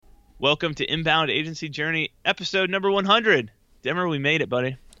Welcome to Inbound Agency Journey, episode number 100. Dimmer, we made it,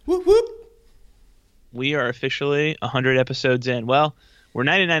 buddy. Whoop, whoop. We are officially 100 episodes in. Well, we're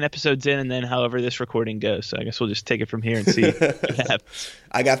 99 episodes in, and then however this recording goes. So I guess we'll just take it from here and see what happens.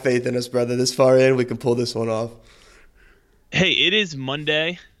 I got faith in us, brother. This far in, we can pull this one off. Hey, it is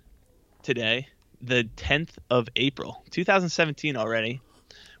Monday today, the 10th of April, 2017 already.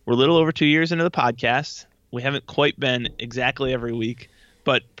 We're a little over 2 years into the podcast. We haven't quite been exactly every week,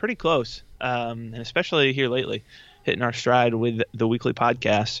 but pretty close, and especially here lately, hitting our stride with the weekly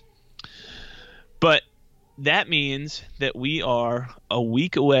podcast. But that means that we are a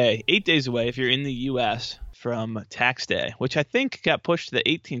week away, 8 days away if you're in the U.S. from tax day, which I think got pushed to the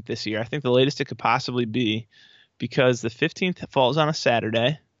 18th this year. I think the latest it could possibly be because the 15th falls on a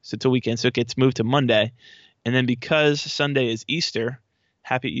Saturday, so it's a weekend, so it gets moved to Monday. And then because Sunday is Easter,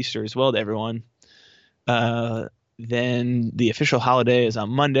 happy Easter as well to everyone, then the official holiday is on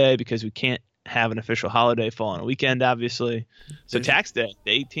Monday because we can't have an official holiday fall on a weekend, obviously. So tax day,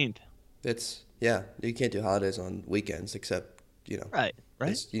 the 18th. Yeah, you can't do holidays on weekends except, Right.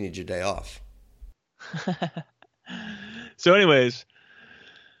 You need your day off. So anyways,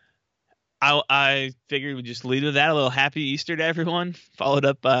 I figured we'd just lead with that, a little happy Easter to everyone, followed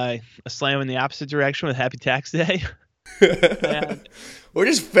up by a slam in the opposite direction with happy tax day. We're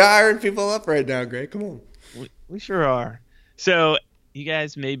just firing people up right now, Greg. Come on. We sure are. So you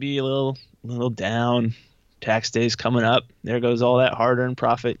guys may be a little down. Tax day's coming up. There goes all that hard-earned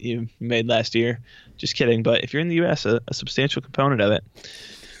profit you made last year. Just kidding. But if you're in the U.S., a substantial component of it.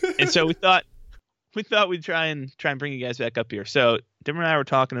 And so we thought we'd try and bring you guys back up here. So Dimmer and I were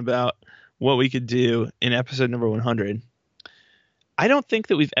talking about what we could do in episode number 100. I don't think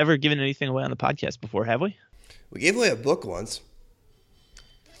that we've ever given anything away on the podcast before, have we? We gave away a book once.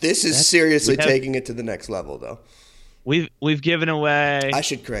 This is seriously taking it to the next level, though. We've given away. I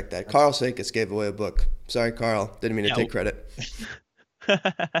should correct that. Carl Sakis gave away a book. Sorry, Carl. Didn't mean to take credit.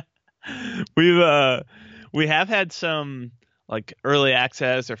 We have had some like early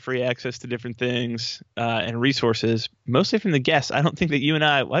access or free access to different things and resources, mostly from the guests. I don't think that you and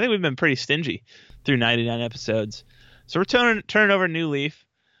I think we've been pretty stingy through 99 episodes. So we're turning over a new leaf.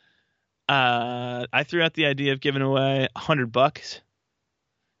 I threw out the idea of giving away $100.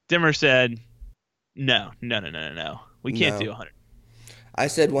 Dimmer said, no. We can't do 100. I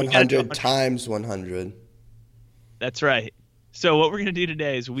said 100 times 100. That's right. So what we're going to do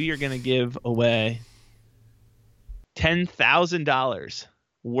today is we are going to give away $10,000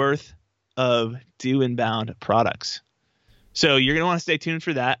 worth of Due Inbound products. So you're going to want to stay tuned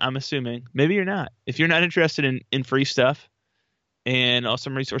for that, I'm assuming. Maybe you're not. If you're not interested in free stuff and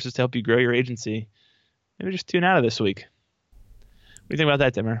awesome resources to help you grow your agency, maybe just tune out of this week. What do you think about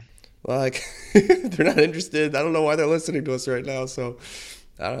that, Dimmer? Well, they're not interested. I don't know why they're listening to us right now, so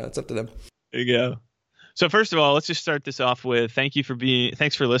I don't know. It's up to them. There you go. So first of all, let's just start this off with thanks for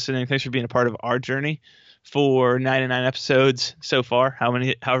listening. Thanks for being a part of our journey for 99 episodes so far. However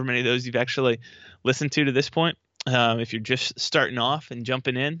many of those you've actually listened to this point. If you're just starting off and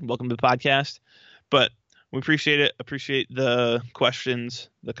jumping in, welcome to the podcast. But we appreciate it. Appreciate the questions,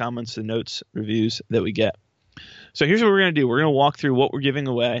 the comments, the notes, reviews that we get. So here's what we're going to do. We're going to walk through what we're giving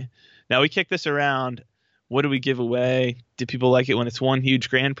away. Now, we kick this around. What do we give away? Do people like it when it's one huge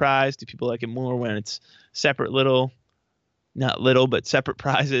grand prize? Do people like it more when it's separate but separate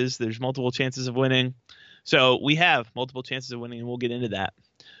prizes? There's multiple chances of winning. So we have multiple chances of winning, and we'll get into that.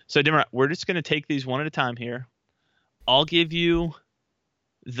 So, Dimmer, we're just going to take these one at a time here. I'll give you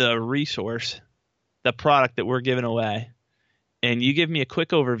the resource, the product that we're giving away, and you give me a quick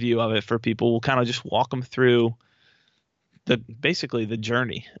overview of it for people. We'll kind of just walk them through basically the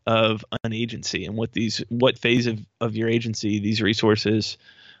journey of an agency and what phase of your agency these resources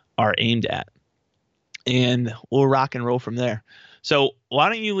are aimed at. And we'll rock and roll from there. So why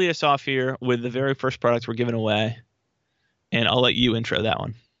don't you lead us off here with the very first product we're giving away, and I'll let you intro that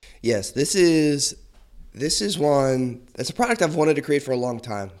one. Yes, this is one. It's a product I've wanted to create for a long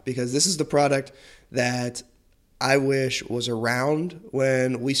time because this is the product that I wish was around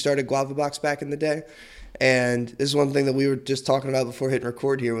when we started Guava Box back in the day. And this is one thing that we were just talking about before hitting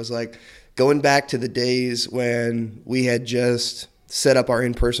record here was like going back to the days when we had just set up our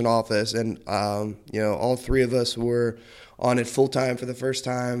in-person office and, all three of us were on it full time for the first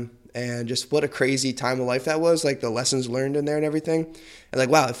time. And just what a crazy time of life that was, like the lessons learned in there and everything. And like,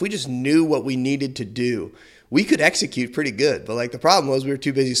 wow, if we just knew what we needed to do, we could execute pretty good. But like the problem was we were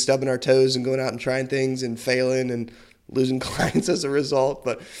too busy stubbing our toes and going out and trying things and failing and losing clients as a result.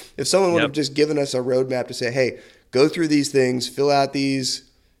 But if someone would have just given us a roadmap to say, hey, go through these things, fill out these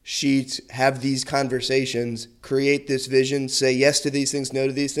sheets, have these conversations, create this vision, say yes to these things, no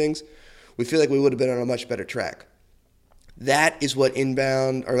to these things, we feel like we would have been on a much better track. That is what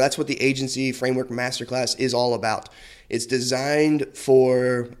Inbound, or that's what the Agency Framework Masterclass is all about. It's designed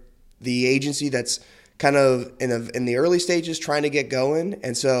for the agency that's kind of in the early stages trying to get going.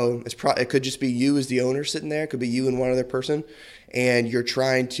 And so it could just be you as the owner sitting there. It could be you and one other person. And you're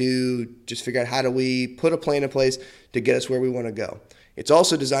trying to just figure out, how do we put a plan in place to get us where we want to go. It's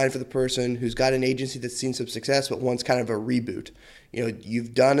also designed for the person who's got an agency that's seen some success but wants kind of a reboot.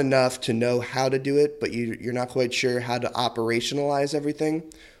 You've done enough to know how to do it, but you're not quite sure how to operationalize everything,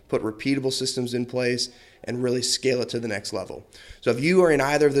 put repeatable systems in place, and really scale it to the next level. So if you are in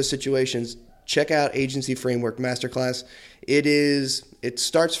either of those situations, check out Agency Framework Masterclass. It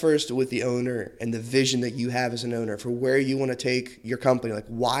starts first with the owner and the vision that you have as an owner for where you want to take your company. Like,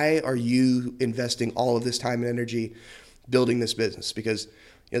 why are you investing all of this time and energy building this business? Because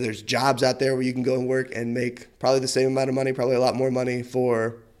there's jobs out there where you can go and work and make probably the same amount of money, probably a lot more money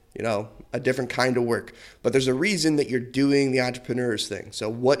for, a different kind of work. But there's a reason that you're doing the entrepreneur's thing. So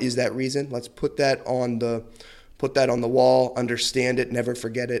what is that reason? Let's put that on the wall, understand it, never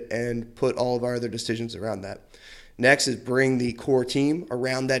forget it, and put all of our other decisions around that. Next is bring the core team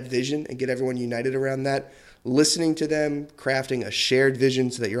around that vision and get everyone united around that, listening to them, crafting a shared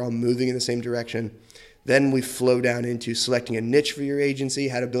vision so that you're all moving in the same direction. Then we flow down into selecting a niche for your agency,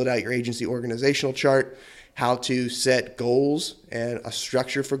 how to build out your agency organizational chart, how to set goals and a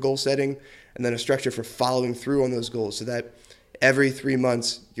structure for goal setting, and then a structure for following through on those goals so that every 3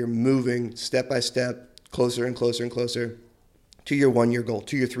 months you're moving step by step, closer and closer and closer to your 1-year goal,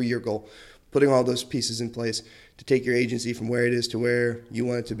 to your 3-year goal, putting all those pieces in place to take your agency from where it is to where you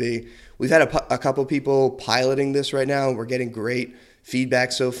want it to be. We've had a couple people piloting this right now. We're getting great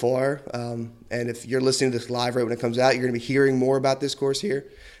feedback so far. And if you're listening to this live right when it comes out, you're going to be hearing more about this course here.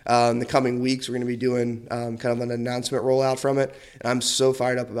 In the coming weeks, we're going to be doing kind of an announcement rollout from it. And I'm so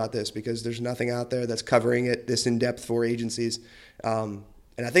fired up about this because there's nothing out there that's covering it this in depth for agencies. And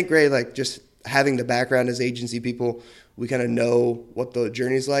I think, Gray, like just having the background as agency people, we kind of know what the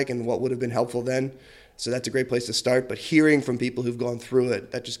journey's like and what would have been helpful then. So that's a great place to start. But hearing from people who've gone through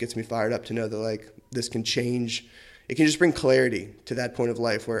it, that just gets me fired up to know that like this can change. It can just bring clarity to that point of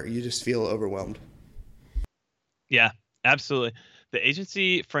life where you just feel overwhelmed. Yeah, absolutely. The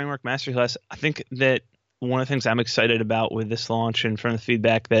Agency Framework Masterclass, I think that one of the things I'm excited about with this launch and from the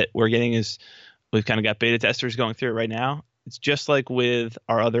feedback that we're getting is we've kind of got beta testers going through it right now. It's just like with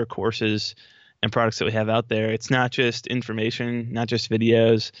our other courses and products that we have out there. It's not just information, not just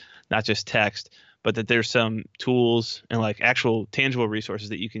videos, not just text, but that there's some tools and like actual tangible resources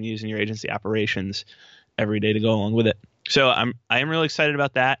that you can use in your agency operations every day to go along with it. So I am really excited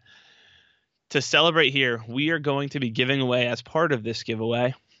about that. To celebrate here, we are going to be giving away, as part of this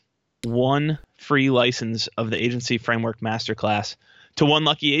giveaway, 1 free license of the Agency Framework Masterclass to one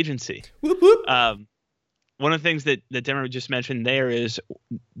lucky agency. Whoop, whoop. One of the things that Demer just mentioned there is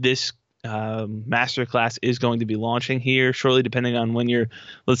this masterclass is going to be launching here shortly, depending on when you're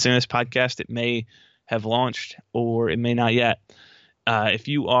listening to this podcast. It may have launched or it may not yet. If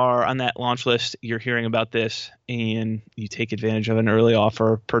you are on that launch list, you're hearing about this and you take advantage of an early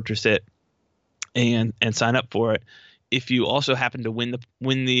offer, purchase it, and sign up for it. If you also happen to win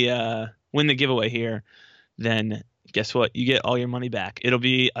the giveaway here, then guess what? You get all your money back. It'll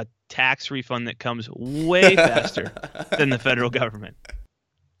be a tax refund that comes way faster than the federal government.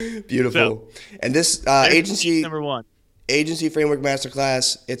 Beautiful. So, and this agency number 1. Agency Framework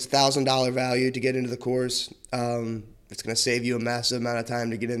Masterclass, it's $1,000 value to get into the course. It's going to save you a massive amount of time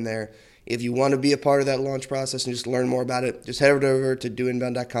to get in there. If you want to be a part of that launch process and just learn more about it, just head over to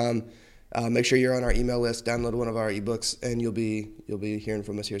doinbound.com. Make sure you're on our email list, download one of our ebooks, and you'll be hearing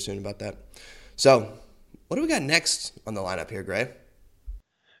from us here soon about that. So, what do we got next on the lineup here, Gray?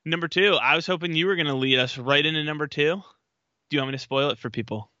 Number 2. I was hoping you were going to lead us right into number 2. Do you want me to spoil it for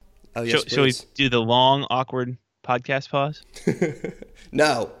people? Oh, yes, Shall we do the long, awkward podcast pause?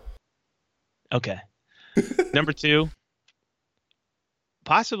 No. Okay. Number 2,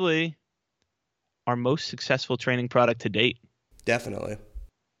 possibly our most successful training product to date. Definitely.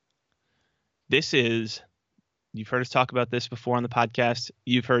 This is, you've heard us talk about this before on the podcast.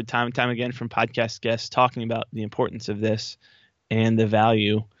 You've heard time and time again from podcast guests talking about the importance of this and the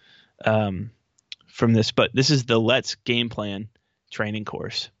value from this. But this is the Let's Game Plan training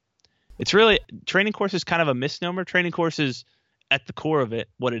course. It's really, training course is kind of a misnomer. Training course is at the core of it,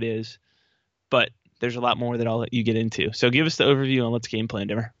 what it is. But there's a lot more that I'll let you get into. So give us the overview on Let's Game Plan,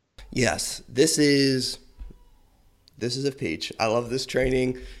 Dimmer. Yes, this is a peach. I love this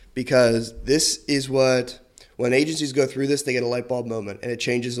training because this is what, When agencies go through this, they get a light bulb moment, and it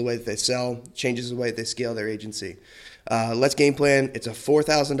changes the way that they sell, changes the way that they scale their agency. Let's Game Plan. It's a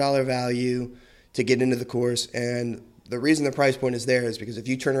 $4,000 value to get into the course, and the reason the price point is there is because if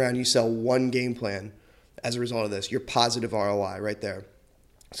you turn around and you sell one game plan as a result of this, you're positive ROI right there.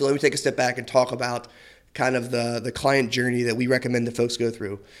 So let me take a step back and talk about kind of the client journey that we recommend that folks go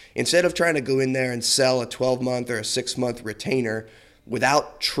through. Instead of trying to go in there and sell a 12-month or a 6-month retainer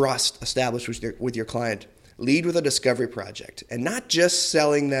without trust established with your client, lead with a discovery project, and not just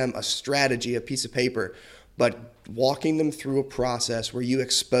selling them a strategy, a piece of paper, but walking them through a process where you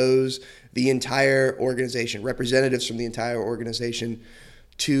expose the entire organization, representatives from the entire organization,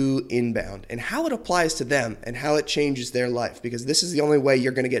 to inbound and how it applies to them and how it changes their life, because this is the only way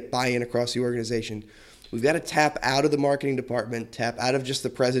you're going to get buy-in across the organization. We've got to tap out of the marketing department, tap out of just the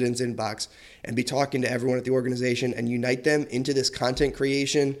president's inbox, and be talking to everyone at the organization and unite them into this content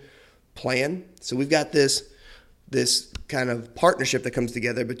creation plan. So we've got this kind of partnership that comes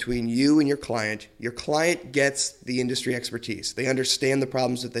together between you and your client. Your client gets the industry expertise. They understand the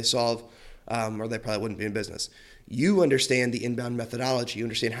problems that they solve, or they probably wouldn't be in business. You understand the inbound methodology. You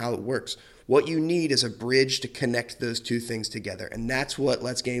understand how it works. What you need is a bridge to connect those two things together, and that's what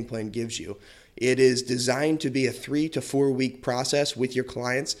Let's Game Plan gives you. It is designed to be a 3 to 4 week process with your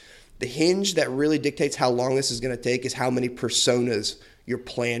clients. The hinge that really dictates how long this is going to take is how many personas you're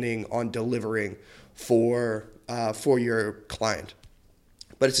planning on delivering for your client.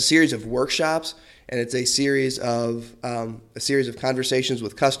 But it's a series of workshops, and it's a series of conversations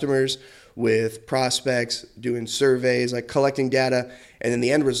with customers, with prospects, doing surveys, like collecting data, and then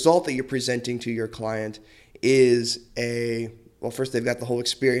the end result that you're presenting to your client is first they've got the whole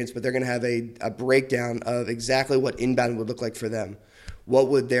experience, but they're going to have a breakdown of exactly what inbound would look like for them. What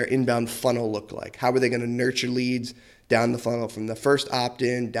would their inbound funnel look like? How are they going to nurture leads down the funnel from the first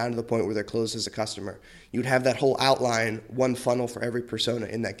opt-in down to the point where they're closed as a customer? You would have that whole outline, one funnel for every persona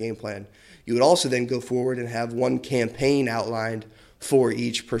in that game plan. You would also then go forward and have one campaign outlined for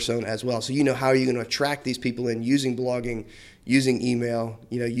each persona as well. So you know how you're going to attract these people in using blogging, using email,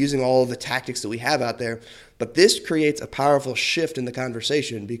 using all of the tactics that we have out there. But this creates a powerful shift in the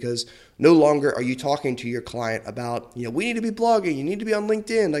conversation, because no longer are you talking to your client about, we need to be blogging, you need to be on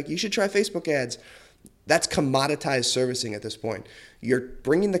LinkedIn, like you should try Facebook ads. That's commoditized servicing at this point. You're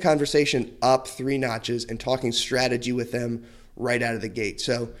bringing the conversation up 3 notches and talking strategy with them right out of the gate.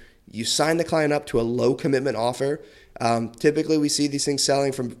 So you sign the client up to a low commitment offer. Typically, we see these things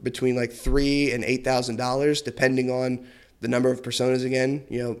selling from between like $3,000 and $8,000, depending on the number of personas. Again,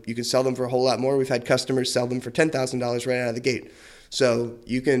 you can sell them for a whole lot more. We've had customers sell them for $10,000 right out of the gate. So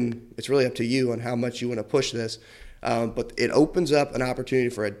it's really up to you on how much you want to push this. But it opens up an opportunity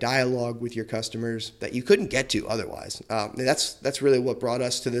for a dialogue with your customers that you couldn't get to otherwise. And that's really what brought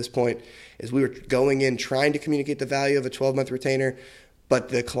us to this point, is we were going in trying to communicate the value of a 12-month retainer, but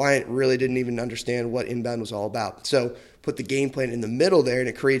the client really didn't even understand what inbound was all about. So put the game plan in the middle there, and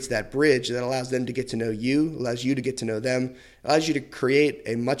it creates that bridge that allows them to get to know you, allows you to get to know them, allows you to create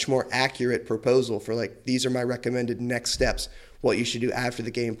a much more accurate proposal for, like, these are my recommended next steps, what you should do after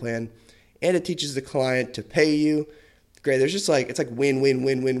the game plan. And it teaches the client to pay you. Great. There's just it's like win, win,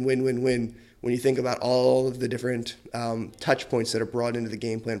 win, win, win, win, win when you think about all of the different touch points that are brought into the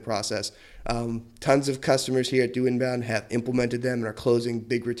game plan process. Tons of customers here at Do Inbound have implemented them and are closing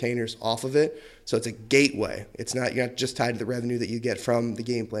big retainers off of it. So it's a gateway. You're not just tied to the revenue that you get from the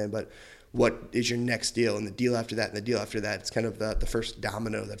game plan, but what is your next deal, and the deal after that, and the deal after that. It's kind of the first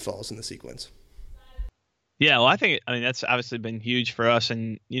domino that falls in the sequence. Yeah, well, I mean, that's obviously been huge for us,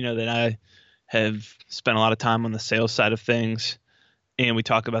 and that I have spent a lot of time on the sales side of things, and we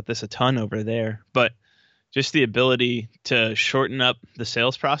talk about this a ton over there, but just the ability to shorten up the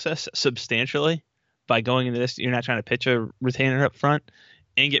sales process substantially by going into this. You're not trying to pitch a retainer up front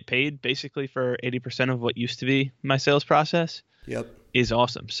and get paid basically for 80% of what used to be my sales process. Yep. Is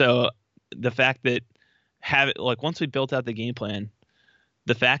awesome. So the fact that once we built out the game plan,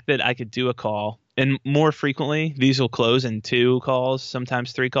 the fact that I could do a call, and more frequently these will close in 2 calls,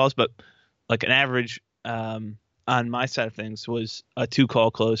 sometimes 3 calls, but like an average on my side of things was a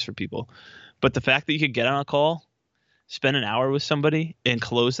 2-call close for people. But the fact that you could get on a call, spend an hour with somebody, and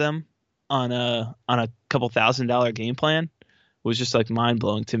close them on a couple $1,000 game plan was just like mind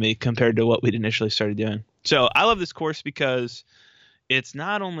blowing to me compared to what we'd initially started doing. So I love this course because it's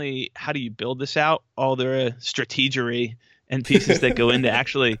not only how do you build this out, all the strategery and pieces that go into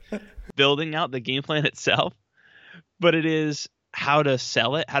actually building out the game plan itself, but it is how to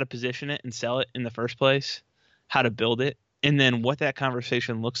sell it, how to position it and sell it in the first place, how to build it, and then what that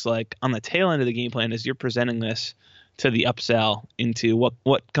conversation looks like on the tail end of the game plan as you're presenting this to the upsell into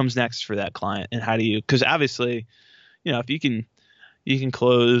what comes next for that client, and how do you, because obviously, if you can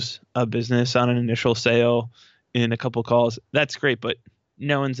close a business on an initial sale in a couple calls, that's great, but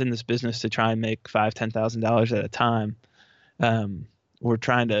no one's in this business to try and make $5,000-$10,000 at a time. We're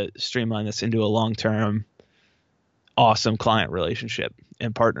trying to streamline this into a long-term, awesome client relationship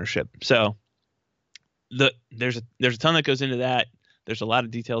and partnership. So there's a ton that goes into that. There's a lot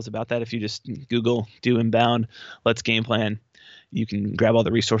of details about that. If you just Google Do Inbound, Let's Game Plan, you can grab all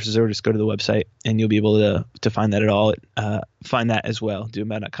the resources or just go to the website and you'll be able to find that find that as well.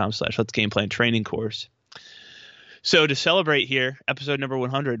 doinbound.com/Let's Game Plan training course. So to celebrate here, episode number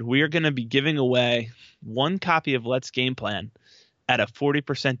 100, we are going to be giving away one copy of Let's Game Plan at a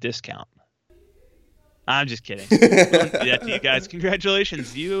 40% discount. I'm just kidding. Yeah, to you guys,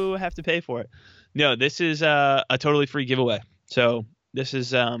 congratulations. You have to pay for it. No, this is a totally free giveaway. So this is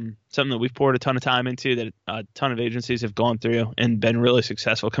something that we've poured a ton of time into, that a ton of agencies have gone through and been really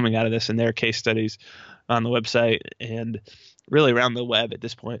successful coming out of this in their case studies on the website and really around the web at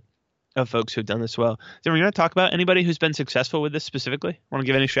this point, of folks who've done this well. So we're going to talk about anybody who's been successful with this specifically. Want to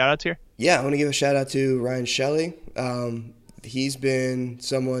give any shout outs here? Yeah, I want to give a shout out to Ryan Shelley. He's been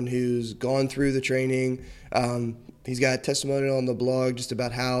someone who's gone through the training. He's got a testimonial on the blog just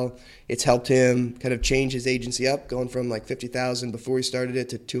about how it's helped him kind of change his agency up, going from like $50,000 before he started it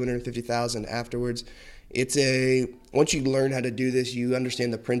to $250,000 afterwards. Once you learn how to do this, you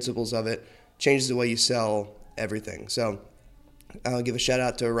understand the principles of it, changes the way you sell everything. So I'll give a shout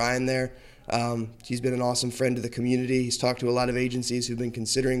out to Ryan there. He's been an awesome friend to the community. He's talked to a lot of agencies who've been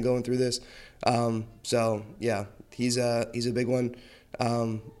considering going through this. So yeah, he's a big one.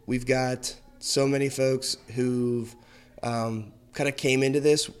 We've got so many folks who've kind of came into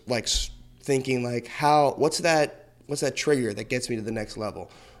this like thinking like, what's that trigger that gets me to the next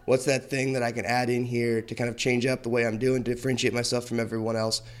level? What's that thing that I can add in here to kind of change up the way I'm doing, differentiate myself from everyone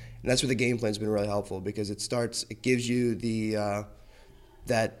else? And that's where the game plan's been really helpful, because it gives you the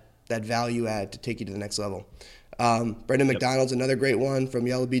that value add to take you to the next level. Brendan McDonald's another great one from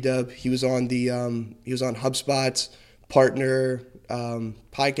Yellow B-Dub. He was on HubSpot's partner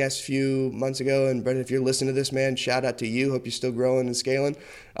podcast a few months ago. And Brendan, if you're listening to this, man, shout out to you. Hope you're still growing and scaling.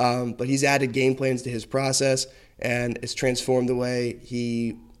 But he's added game plans to his process, and it's transformed the way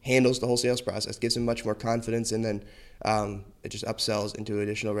he handles the whole sales process, gives him much more confidence, and then it just upsells into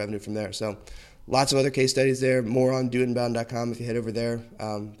additional revenue from there. So lots of other case studies there, more on doinbound.com if you head over there.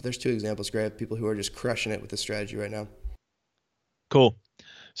 There's 2 examples, great people who are just crushing it with this strategy right now. Cool.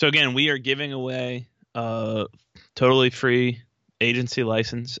 So again, we are giving away a totally free agency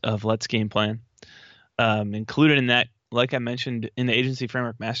license of Let's Game Plan. Included in that, like I mentioned in the Agency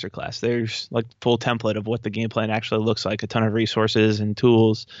Framework Masterclass, there's like full template of what the game plan actually looks like, a ton of resources and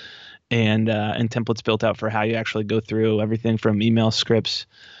tools and templates built out for how you actually go through everything from email scripts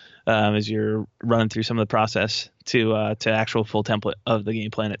as you're running through some of the process to actual full template of the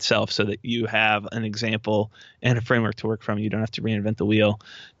game plan itself, so that you have an example and a framework to work from. You don't have to reinvent the wheel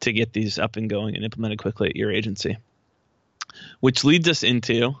to get these up and going and implemented quickly at your agency. Which leads us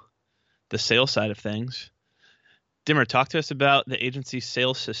into the sales side of things. Dimmer, talk to us about the agency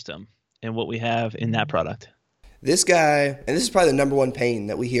sales system and what we have in that product. This guy, and this is probably the number one pain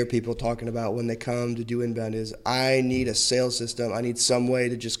that we hear people talking about when they come to do inbound, is I need a sales system. I need some way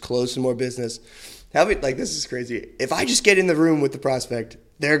to just close some more business. This is crazy. If I just get in the room with the prospect,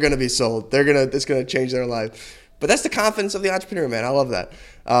 they're going to be sold. It's going to change their life. But that's the confidence of the entrepreneur, man. I love that.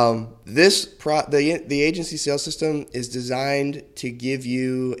 The agency sales system is designed to give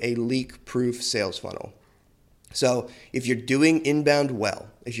you a leak-proof sales funnel. So if you're doing inbound well,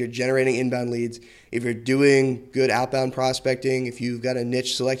 if you're generating inbound leads, if you're doing good outbound prospecting, if you've got a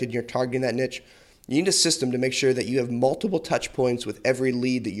niche selected and you're targeting that niche, you need a system to make sure that you have multiple touch points with every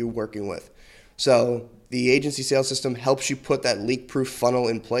lead that you're working with. So the agency sales system helps you put that leak-proof funnel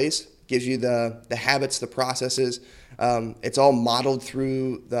in place, gives you the habits, the processes. It's all modeled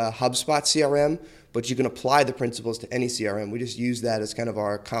through the HubSpot CRM, but you can apply the principles to any CRM. We just use that as kind of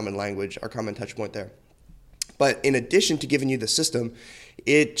our common language, our common touch point there. But in addition to giving you the system,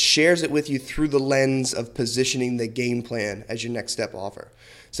 it shares it with you through the lens of positioning the game plan as your next step offer.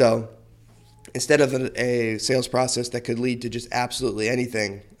 So instead of a sales process that could lead to just absolutely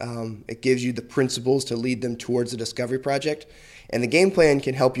anything, it gives you the principles to lead them towards a discovery project. And the game plan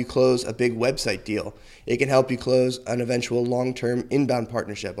can help you close a big website deal. It can help you close an eventual long-term inbound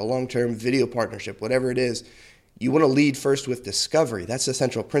partnership, a long-term video partnership, whatever it is. You want to lead first with discovery. That's the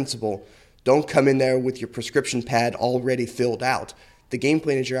central principle. Don't come in there with your prescription pad already filled out. The game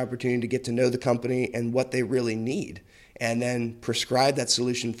plan is your opportunity to get to know the company and what they really need, and then prescribe that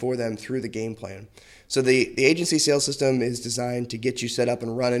solution for them through the game plan. So the agency sales system is designed to get you set up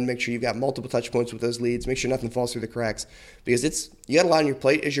and running, make sure you've got multiple touch points with those leads, make sure nothing falls through the cracks, because you got a lot on your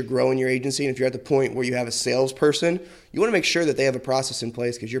plate as you're growing your agency. And if you're at the point where you have a salesperson, you want to make sure that they have a process in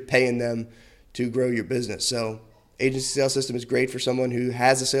place because you're paying them to grow your business. So agency sales system is great for someone who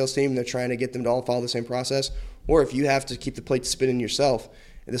has a sales team and they're trying to get them to all follow the same process, or if you have to keep the plate spinning yourself,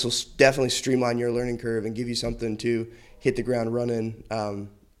 and this will definitely streamline your learning curve and give you something to hit the ground running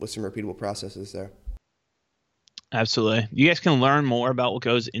with some repeatable processes there. Absolutely. You guys can learn more about what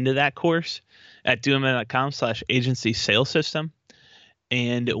goes into that course at doingman.com/agency sales system.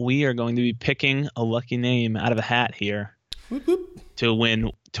 And we are going to be picking a lucky name out of a hat here Whoop, whoop. to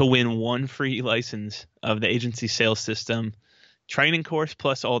win one free license of the agency sales system training course,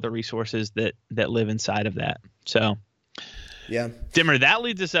 plus all the resources that live inside of that. So yeah, Dimmer, that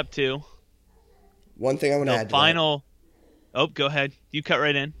leads us up to one thing I want to add to final. Oh, go ahead. You cut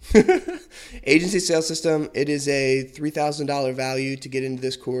right in. Agency sales system, it is a $3,000 value to get into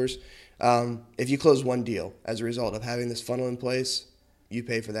this course. If you close one deal as a result of having this funnel in place, you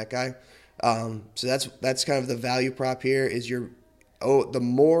pay for that guy. So that's kind of the value prop here is the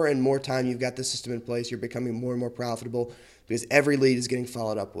more and more time you've got the system in place, you're becoming more and more profitable because every lead is getting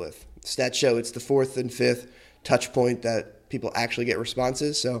followed up with. Stats show it's the fourth and fifth touch point that people actually get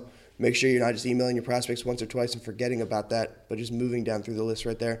responses. So make sure you're not just emailing your prospects once or twice and forgetting about that, but just moving down through the list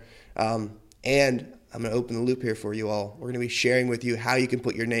right there. And I'm going to open the loop here for you all. We're going to be sharing with you how you can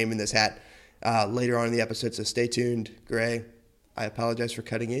put your name in this hat later on in the episode, so stay tuned. Gray, I apologize for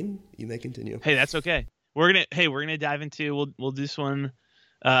cutting in. You may continue. Hey, that's okay. We're gonna dive into we'll do this one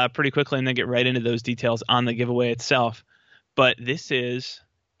pretty quickly and then get right into those details on the giveaway itself. But this is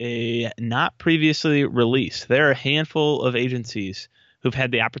a not previously released. There are a handful of agencies who've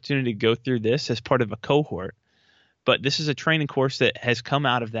had the opportunity to go through this as part of a cohort. But this is a training course that has come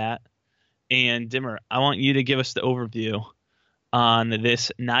out of that. And Dimmer, I want you to give us the overview on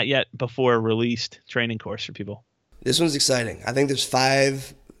this not yet before released training course for people. This one's exciting. I think there's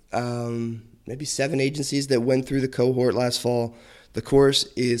 5, maybe 7 agencies that went through the cohort last fall. The course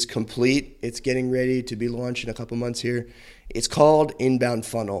is complete. It's getting ready to be launched in a couple months here. It's called Inbound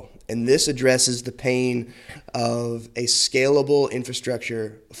Funnel, and this addresses the pain of a scalable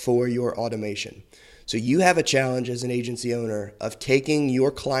infrastructure for your automation. So you have a challenge as an agency owner of taking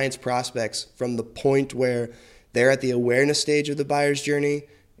your clients' prospects from the point where they're at the awareness stage of the buyer's journey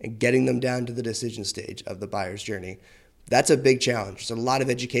and getting them down to the decision stage of the buyer's journey. That's a big challenge. There's a lot of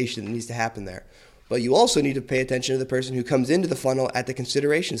education that needs to happen there. But you also need to pay attention to the person who comes into the funnel at the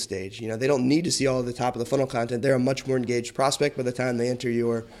consideration stage. They don't need to see all of the top of the funnel content. They're a much more engaged prospect by the time they enter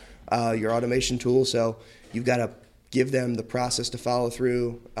your automation tool. So you've got to give them the process to follow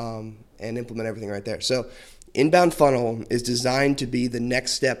through and implement everything right there. So Inbound Funnel is designed to be the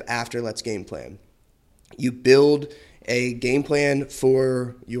next step after Let's Game Plan. You build a game plan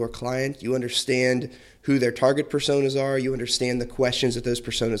for your client. You understand who their target personas are. You understand the questions that those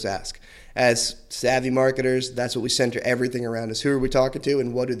personas ask. As savvy marketers, that's what we center everything around is who are we talking to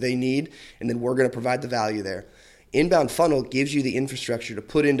and what do they need, and then we're going to provide the value there. Inbound Funnel gives you the infrastructure to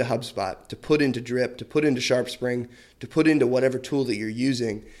put into HubSpot, to put into Drip, to put into SharpSpring, to put into whatever tool that you're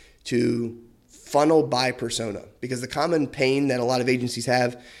using to funnel by persona. Because the common pain that a lot of agencies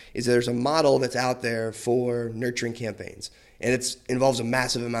have is there's a model that's out there for nurturing campaigns. And it involves a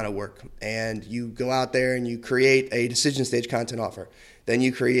massive amount of work. And you go out there and you create a decision stage content offer. Then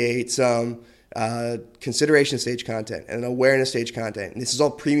you create some consideration stage content and an awareness stage content. And this is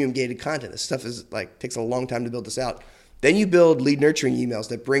all premium gated content. This stuff is takes a long time to build this out. Then you build lead nurturing emails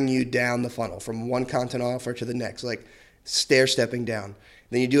that bring you down the funnel from one content offer to the next, like stair stepping down.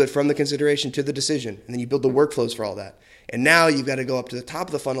 Then you do it from the consideration to the decision. And then you build the workflows for all that. And now you've got to go up to the top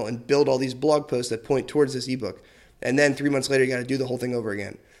of the funnel and build all these blog posts that point towards this ebook. And then 3 months later, you got to do the whole thing over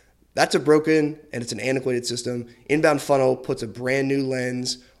again. That's a broken and it's an antiquated system. Inbound Funnel puts a brand new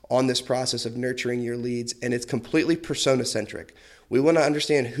lens on this process of nurturing your leads, and it's completely persona-centric. We want to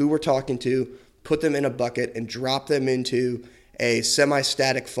understand who we're talking to, put them in a bucket, and drop them into a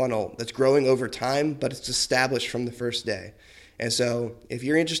semi-static funnel that's growing over time, but it's established from the first day. And so if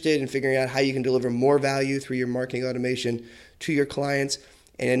you're interested in figuring out how you can deliver more value through your marketing automation to your clients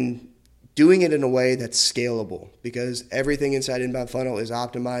and doing it in a way that's scalable, because everything inside Inbound Funnel is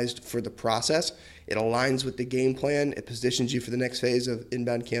optimized for the process. It aligns with the game plan. It positions you for the next phase of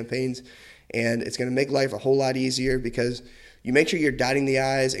inbound campaigns. And it's going to make life a whole lot easier because you make sure you're dotting the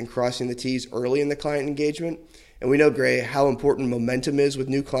I's and crossing the T's early in the client engagement. And we know, Gray, how important momentum is with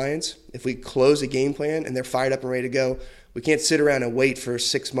new clients. If we close a game plan and they're fired up and ready to go, We can't sit around and wait for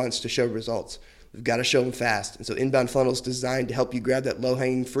 6 months to show results. We've got to show them fast. And so Inbound Funnel is designed to help you grab that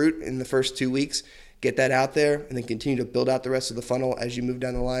low-hanging fruit in the first 2 weeks, get that out there, and then continue to build out the rest of the funnel as you move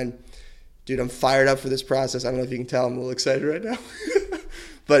down the line. Dude, I'm fired up for this process. I don't know if you can tell I'm a little excited right now.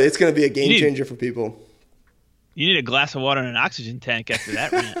 But it's going to be a game changer for people. You need a glass of water and an oxygen tank after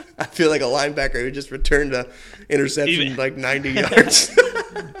that rant. I feel like a linebacker who just returned a interception like 90 yards.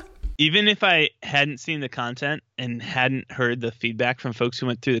 Even if I hadn't seen the content and hadn't heard the feedback from folks who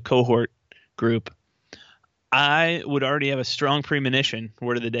went through the cohort group, I would already have a strong premonition,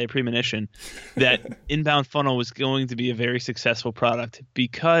 word of the day premonition, that Inbound Funnel was going to be a very successful product,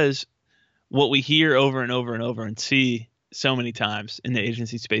 because what we hear over and over and over and see so many times in the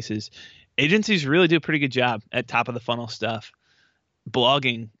agency spaces, agencies really do a pretty good job at top of the funnel stuff.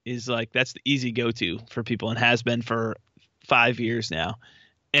 Blogging is like, that's the easy go-to for people and has been for 5 years now.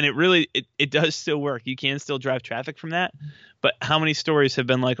 And it really, it does still work. You can still drive traffic from that. But how many stories have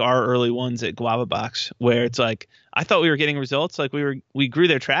been like our early ones at GuavaBox, where it's like, I thought we were getting results. Like we grew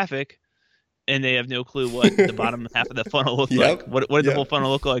their traffic, and they have no clue what the bottom half of the funnel looked like. What did the whole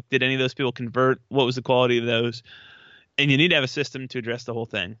funnel look like? Did any of those people convert? What was the quality of those? And you need to have a system to address the whole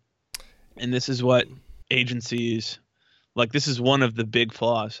thing. And this is what agencies, like, this is one of the big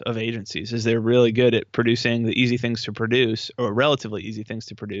flaws of agencies, is they're really good at producing the easy things to produce, or relatively easy things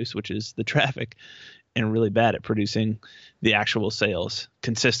to produce, which is the traffic, and really bad at producing the actual sales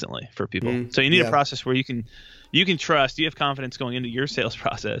consistently for people. So you need a process where you can trust, you have confidence going into your sales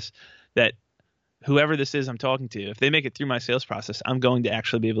process that whoever this is I'm talking to, if they make it through my sales process, I'm going to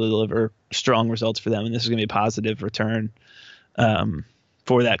actually be able to deliver strong results for them. And this is going to be a positive return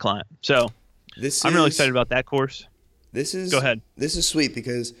for that client. So I'm really excited about that course. Go ahead. This is sweet,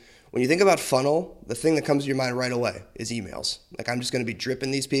 because when you think about funnel, the thing that comes to your mind right away is emails. Like, I'm just going to be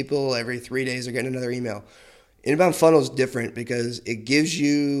dripping these people every 3 days, they're getting another email. Inbound funnel is different because it gives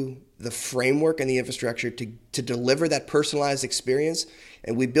you the framework and the infrastructure to deliver that personalized experience.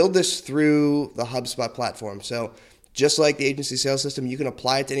 And we build this through the HubSpot platform. So just like the agency sales system, you can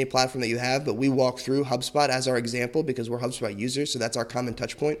apply it to any platform that you have, but we walk through HubSpot as our example because we're HubSpot users, so that's our common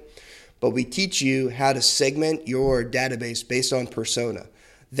touch point. But we teach you how to segment your database based on persona.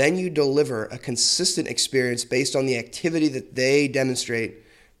 Then you deliver a consistent experience based on the activity that they demonstrate.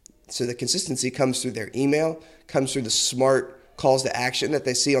 So the consistency comes through their email, comes through the smart calls to action that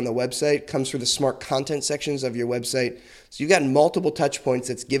they see on the website, comes through the smart content sections of your website. So you've got multiple touch points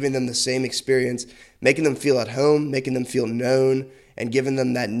that's giving them the same experience, making them feel at home, making them feel known, and giving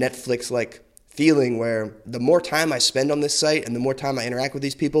them that Netflix-like feeling where the more time I spend on this site and the more time I interact with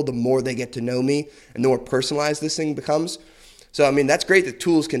these people, the more they get to know me and the more personalized this thing becomes. So, I mean, that's great that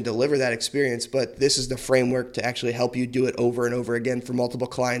tools can deliver that experience, but this is the framework to actually help you do it over and over again for multiple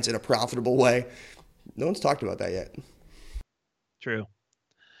clients in a profitable way. No one's talked about that yet. True.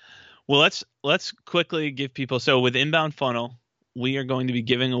 Well, let's quickly give people, so with Inbound Funnel, we are going to be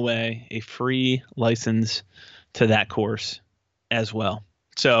giving away a free license to that course as well.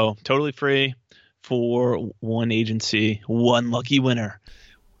 So totally free for one agency, one lucky winner.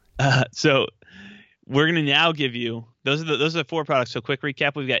 So we're going to now give you, those are the 4 products. So quick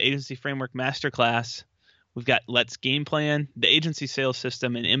recap, we've got Agency Framework Masterclass, we've got Let's Game Plan, the Agency Sales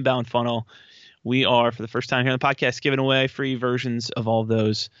System, and Inbound Funnel. We are, for the first time here on the podcast, giving away free versions of all of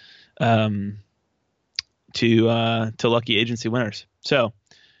those to lucky agency winners. So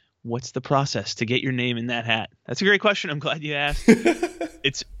what's the process to get your name in that hat? That's a great question. I'm glad you asked.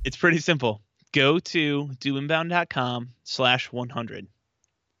 It's pretty simple. Go to doinbound.com/100.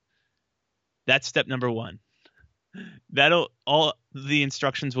 That's step number 1. All the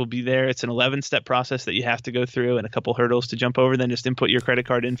instructions will be there. It's an 11-step process that you have to go through and a couple hurdles to jump over. Then just input your credit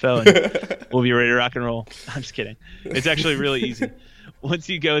card info and we'll be ready to rock and roll. I'm just kidding. It's actually really easy. Once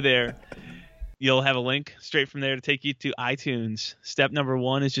you go there, you'll have a link straight from there to take you to iTunes. Step number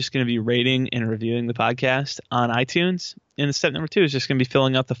 1 is just going to be rating and reviewing the podcast on iTunes. And step number 2 is just going to be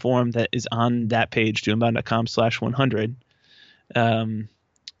filling out the form that is on that page, doinbound.com/100. A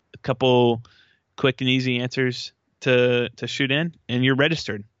couple quick and easy answers to shoot in, and you're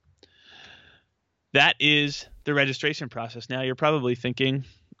registered. That is the registration process. Now you're probably thinking,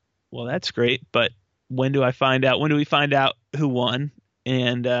 well, that's great, but when do we find out who won?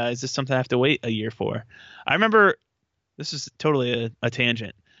 And is this something I have to wait a year for? I remember, this is totally a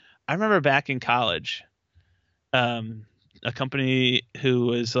tangent. I remember back in college, a company who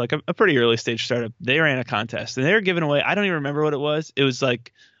was like a pretty early stage startup, they ran a contest and they were giving away, I don't even remember what it was. It was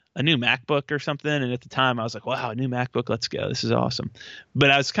like a new MacBook or something. And at the time I was like, wow, a new MacBook, let's go. This is awesome. But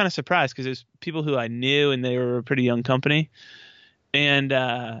I was kind of surprised because there's people who I knew and they were a pretty young company. And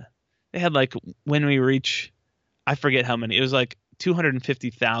they had like, when we reach I forget how many. It was like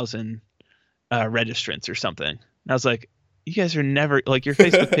 250,000 registrants or something. And I was like, you guys are never, like, your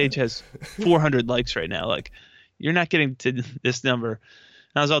Facebook page has 400 likes right now. Like, you're not getting to this number.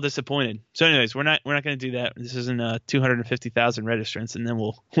 And I was all disappointed. So anyways, we're not going to do that. This isn't 250,000 registrants, and then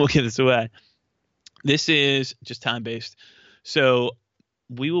we'll give this away. This is just time-based. So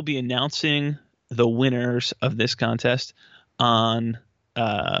we will be announcing the winners of this contest on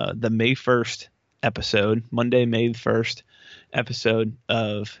the May 1st episode, Monday, May 1st episode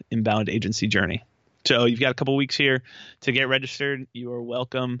of Inbound Agency Journey. So you've got a couple weeks here to get registered. You are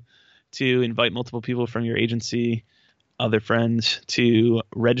welcome to invite multiple people from your agency, other friends, to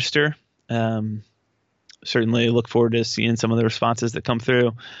register. Certainly look forward to seeing some of the responses that come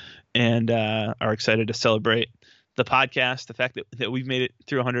through, and are excited to celebrate the podcast, the fact that we've made it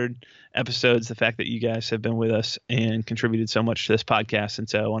through 100 episodes, the fact that you guys have been with us and contributed so much to this podcast. And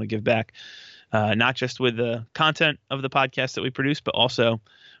so I want to give back, not just with the content of the podcast that we produce, but also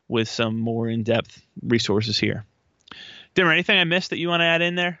with some more in-depth resources here. Dimmer, anything I missed that you want to add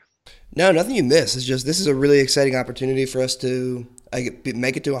in there? No, nothing you missed. It's just, this is a really exciting opportunity for us to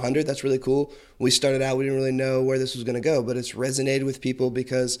make it to 100. That's really cool. When we started out, we didn't really know where this was going to go, but it's resonated with people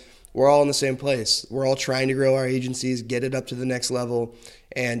because we're all in the same place. We're all trying to grow our agencies, get it up to the next level,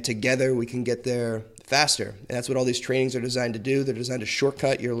 and together we can get there faster. And that's what all these trainings are designed to do. They're designed to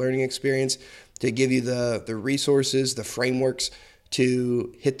shortcut your learning experience, to give you the resources, the frameworks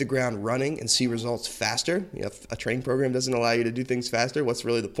to hit the ground running and see results faster. You know, if a training program doesn't allow you to do things faster, what's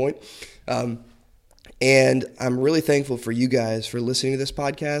really the point? And I'm really thankful for you guys for listening to this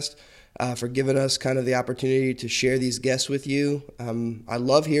podcast, for giving us kind of the opportunity to share these guests with you. I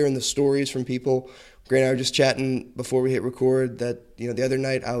love hearing the stories from people. Grant and I were just chatting before we hit record that, you know, the other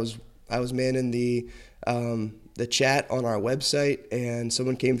night I was manning the chat on our website, and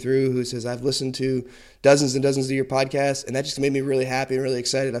someone came through who says, I've listened to dozens and dozens of your podcasts, and that just made me really happy and really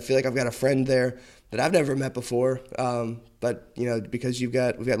excited. I feel like I've got a friend there that I've never met before, but you know, because we've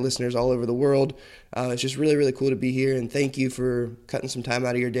got listeners all over the world, it's just really, really cool to be here, and thank you for cutting some time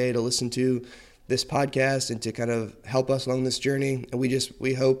out of your day to listen to this podcast and to kind of help us along this journey. And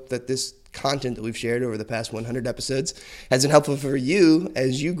we hope that this content that we've shared over the past 100 episodes has been helpful for you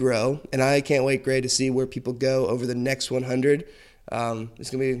as you grow. And I can't wait, Gray, to see where people go over the next 100. It's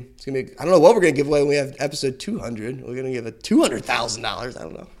gonna be. I don't know what we're gonna give away when we have episode 200. We're gonna give it $200,000. I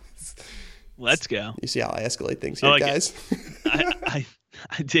don't know. Let's go. You see how I escalate things here, guys? I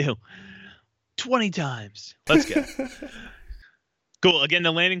do. 20 times. Let's go. Cool. Again,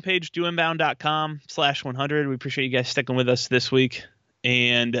 the landing page, doinbound.com/100. We appreciate you guys sticking with us this week.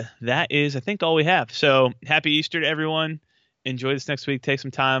 And that is, I think, all we have. So happy Easter to everyone. Enjoy this next week. Take some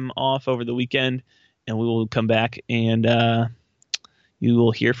time off over the weekend, and we will come back and you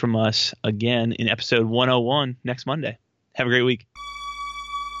will hear from us again in episode 101 next Monday. Have a great week.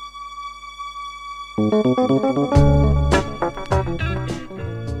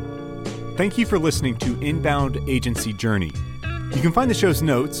 Thank you for listening to Inbound Agency Journey. You can find the show's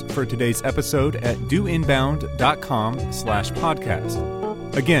notes for today's episode at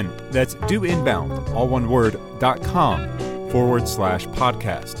doinbound.com/podcast. Again, that's doinbound, all one word,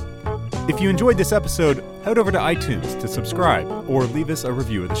 .com/podcast. If you enjoyed this episode, head over to iTunes to subscribe or leave us a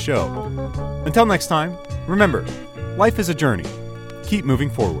review of the show. Until next time, remember, life is a journey. Keep moving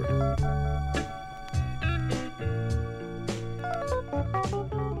forward.